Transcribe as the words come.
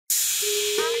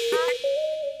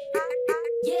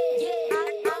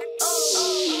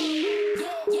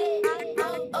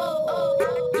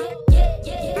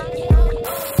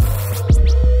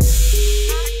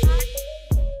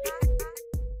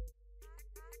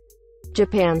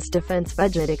Japan's defense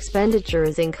budget expenditure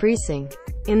is increasing.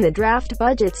 In the draft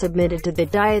budget submitted to the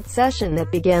Diet session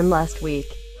that began last week,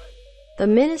 the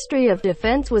Ministry of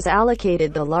Defense was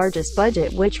allocated the largest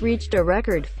budget, which reached a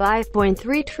record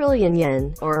 5.3 trillion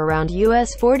yen, or around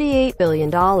US $48 billion.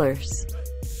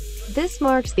 This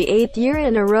marks the 8th year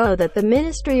in a row that the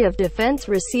Ministry of Defense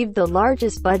received the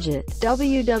largest budget,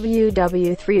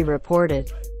 WWW3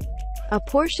 reported. A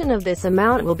portion of this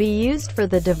amount will be used for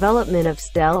the development of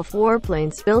stealth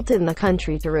warplanes built in the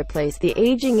country to replace the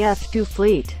aging F-2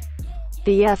 fleet.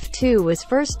 The F-2 was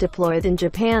first deployed in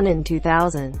Japan in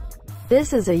 2000.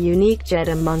 This is a unique jet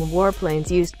among warplanes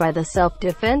used by the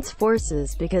self-defense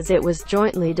forces because it was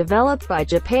jointly developed by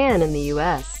Japan and the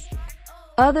US.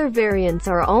 Other variants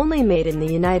are only made in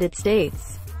the United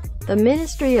States. The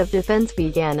Ministry of Defense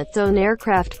began its own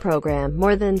aircraft program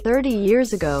more than 30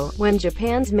 years ago, when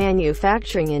Japan's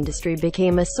manufacturing industry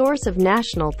became a source of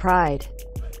national pride.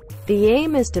 The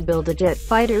aim is to build a jet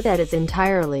fighter that is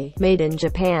entirely made in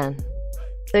Japan.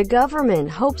 The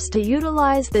government hopes to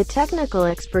utilize the technical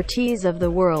expertise of the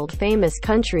world-famous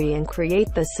country and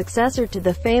create the successor to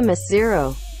the famous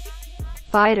Zero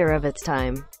fighter of its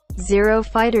time. Zero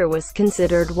fighter was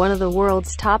considered one of the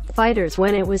world's top fighters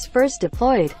when it was first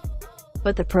deployed.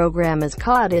 But the program is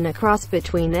caught in a cross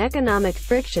between economic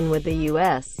friction with the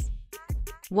U.S.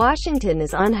 Washington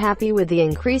is unhappy with the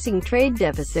increasing trade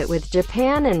deficit with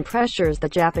Japan and pressures the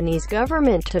Japanese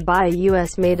government to buy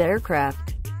U.S.-made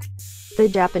aircraft. The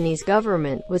Japanese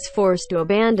government was forced to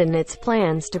abandon its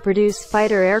plans to produce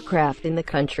fighter aircraft in the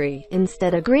country,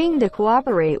 instead agreeing to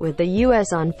cooperate with the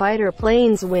U.S. on fighter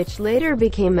planes, which later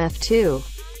became F-2.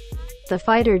 The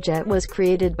fighter jet was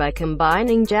created by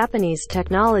combining Japanese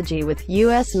technology with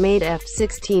U.S.-made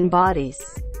F-16 bodies.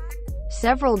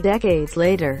 Several decades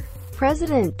later,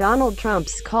 President Donald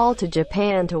Trump's call to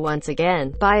Japan to once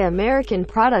again buy American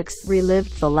products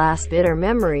relived the last bitter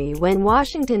memory when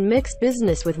Washington mixed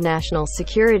business with national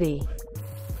security.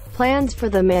 Plans for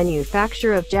the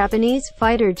manufacture of Japanese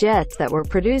fighter jets that were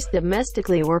produced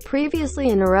domestically were previously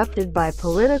interrupted by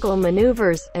political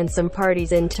maneuvers, and some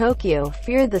parties in Tokyo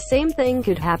feared the same thing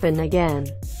could happen again.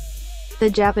 The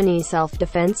Japanese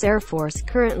Self-Defense Air Force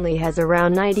currently has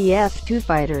around 90 F-2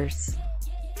 fighters.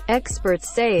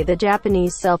 Experts say the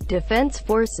Japanese Self-Defense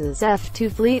Force's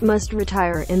F-2 fleet must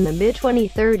retire in the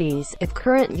mid-2030s if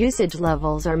current usage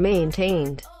levels are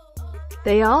maintained.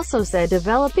 They also said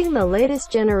developing the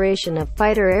latest generation of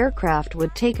fighter aircraft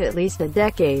would take at least a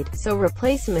decade, so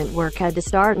replacement work had to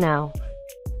start now.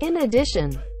 In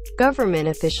addition, government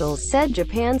officials said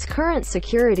Japan's current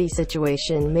security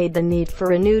situation made the need for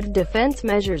renewed defense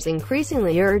measures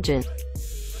increasingly urgent.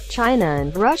 China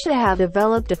and Russia have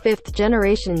developed a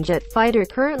fifth-generation jet fighter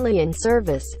currently in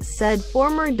service, said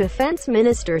former Defense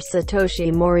Minister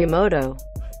Satoshi Morimoto.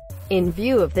 In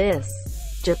view of this,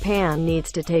 Japan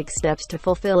needs to take steps to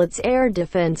fulfill its air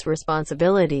defense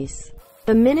responsibilities.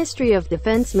 The Ministry of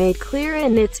Defense made clear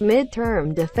in its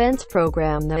mid-term defense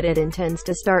program that it intends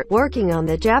to start working on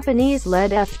the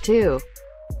Japanese-led F-2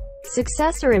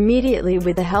 successor immediately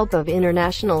with the help of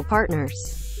international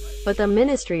partners. But the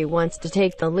ministry wants to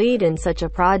take the lead in such a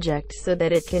project so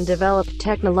that it can develop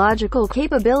technological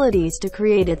capabilities to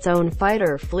create its own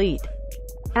fighter fleet.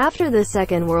 After the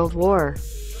Second World War,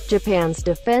 Japan's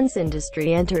defense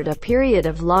industry entered a period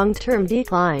of long-term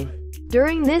decline.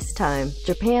 During this time,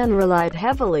 Japan relied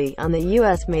heavily on the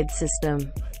U.S.-made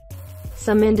system.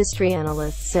 Some industry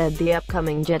analysts said the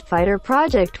upcoming jet fighter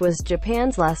project was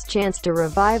Japan's last chance to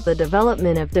revive the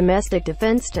development of domestic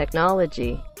defense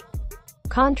technology.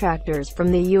 Contractors from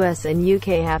the US and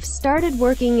UK have started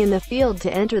working in the field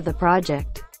to enter the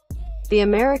project. The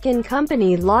American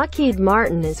company Lockheed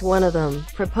Martin is one of them,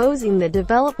 proposing the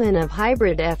development of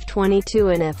hybrid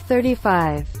F-22 and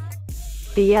F-35.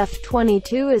 The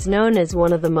F-22 is known as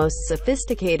one of the most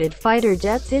sophisticated fighter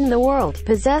jets in the world,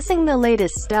 possessing the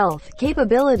latest stealth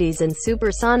capabilities and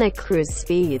supersonic cruise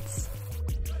speeds.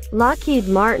 Lockheed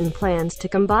Martin plans to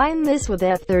combine this with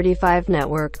F-35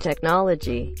 network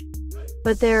technology.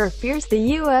 But there are fears the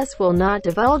U.S. will not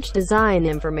divulge design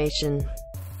information,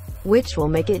 which will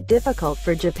make it difficult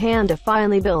for Japan to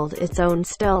finally build its own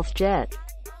stealth jet.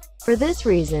 For this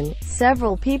reason,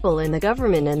 several people in the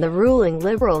government and the ruling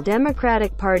Liberal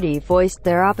Democratic Party voiced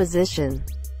their opposition.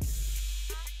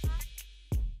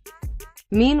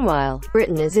 Meanwhile,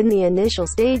 Britain is in the initial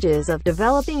stages of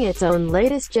developing its own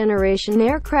latest generation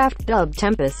aircraft dubbed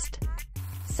Tempest.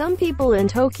 Some people in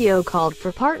Tokyo called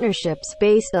for partnerships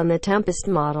based on the Tempest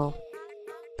model,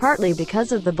 partly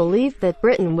because of the belief that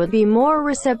Britain would be more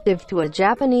receptive to a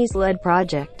Japanese-led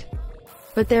project.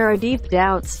 But there are deep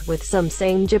doubts, with some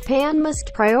saying Japan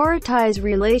must prioritize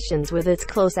relations with its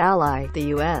close ally,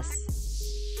 the US.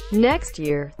 Next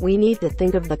year, we need to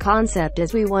think of the concept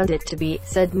as we want it to be,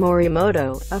 said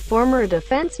Morimoto, a former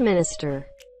defense minister.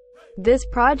 This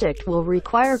project will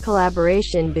require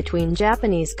collaboration between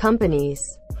Japanese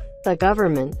companies, the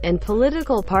government, and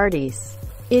political parties.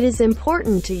 It is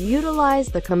important to utilize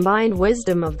the combined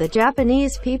wisdom of the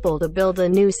Japanese people to build a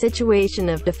new situation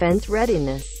of defense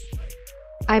readiness.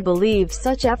 I believe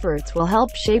such efforts will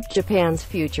help shape Japan's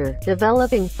future.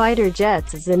 Developing fighter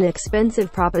jets is an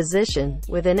expensive proposition,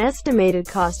 with an estimated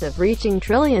cost of reaching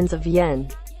trillions of yen.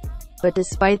 But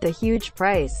despite the huge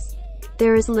price,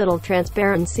 there is little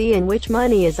transparency in which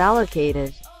money is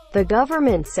allocated. The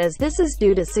government says this is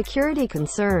due to security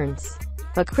concerns,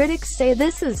 but critics say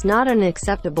this is not an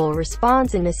acceptable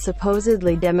response in a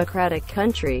supposedly democratic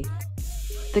country.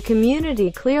 The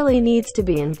community clearly needs to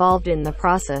be involved in the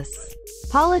process.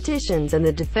 Politicians and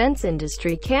the defense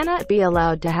industry cannot be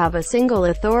allowed to have a single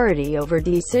authority over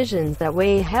decisions that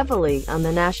weigh heavily on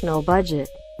the national budget.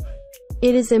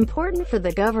 It is important for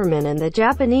the government and the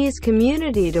Japanese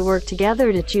community to work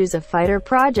together to choose a fighter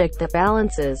project that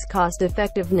balances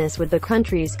cost-effectiveness with the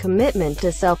country's commitment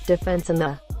to self-defense and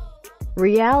the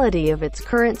reality of its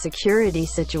current security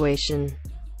situation.